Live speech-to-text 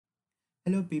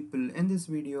Hello people, in this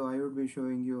video I would be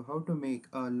showing you how to make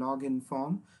a login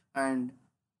form and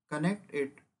connect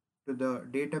it to the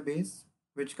database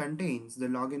which contains the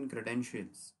login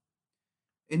credentials.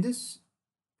 In this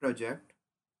project,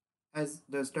 as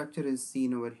the structure is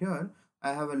seen over here,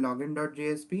 I have a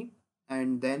login.jsp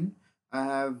and then I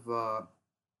have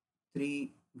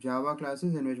three Java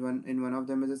classes in one of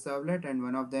them is a servlet and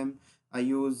one of them I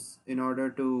use in order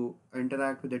to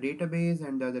interact with the database,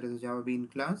 and the other is a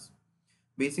JavaBean class.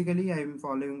 Basically, I'm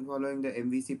following the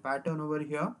MVC pattern over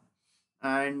here,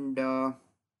 and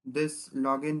this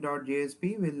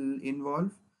login.jsp will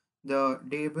involve the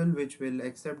table which will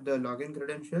accept the login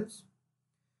credentials.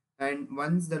 And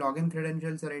once the login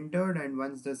credentials are entered and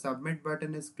once the submit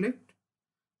button is clicked,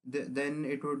 then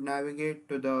it would navigate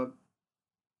to the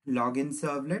login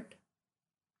servlet.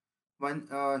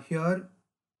 Here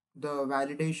the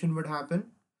validation would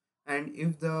happen, and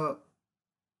if the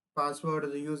password or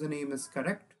the username is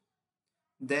correct,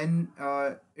 then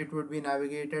it would be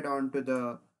navigated onto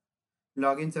the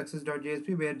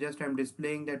loginsuccess.jsp, where just I'm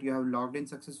displaying that you have logged in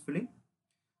successfully.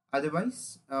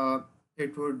 Otherwise,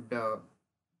 it would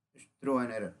throw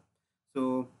an error.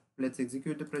 So let's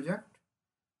execute the project.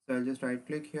 So I'll just right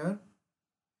click here.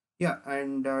 Yeah,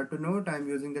 and to note, I'm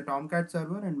using the Tomcat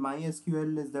server, and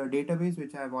MySQL is the database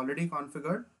which I've already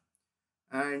configured.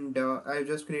 And I've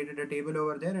just created a table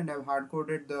over there, and I've hard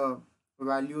coded the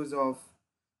values of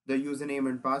the username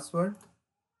and password.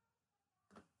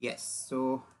 Yes,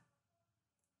 so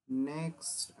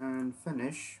next and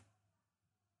finish.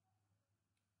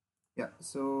 Yeah,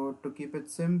 so to keep it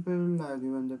simple, I've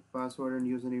given the password and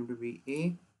username to be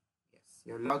A. Yes,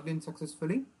 you're logged in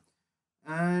successfully.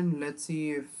 And let's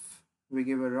see if we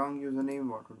give a wrong username,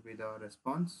 what would be the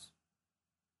response.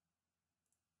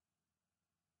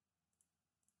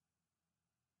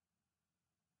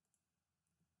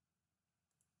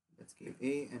 Let's give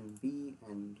A and B,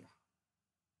 and yeah.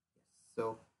 Yes,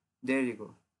 so there you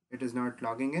go. It is not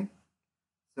logging in.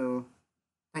 So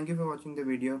thank you for watching the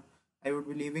video. I would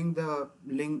be leaving the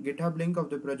link, GitHub link of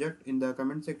the project in the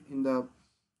comment section,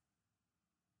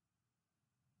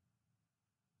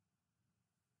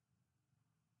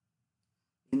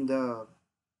 in the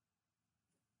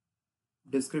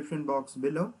description box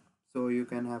below, so you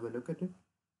can have a look at it.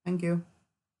 Thank you.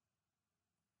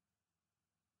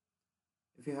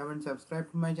 If you haven't subscribed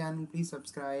to my channel, please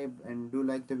subscribe and do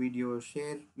like the video,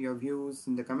 share your views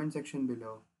in the comment section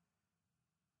below.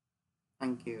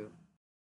 Thank you.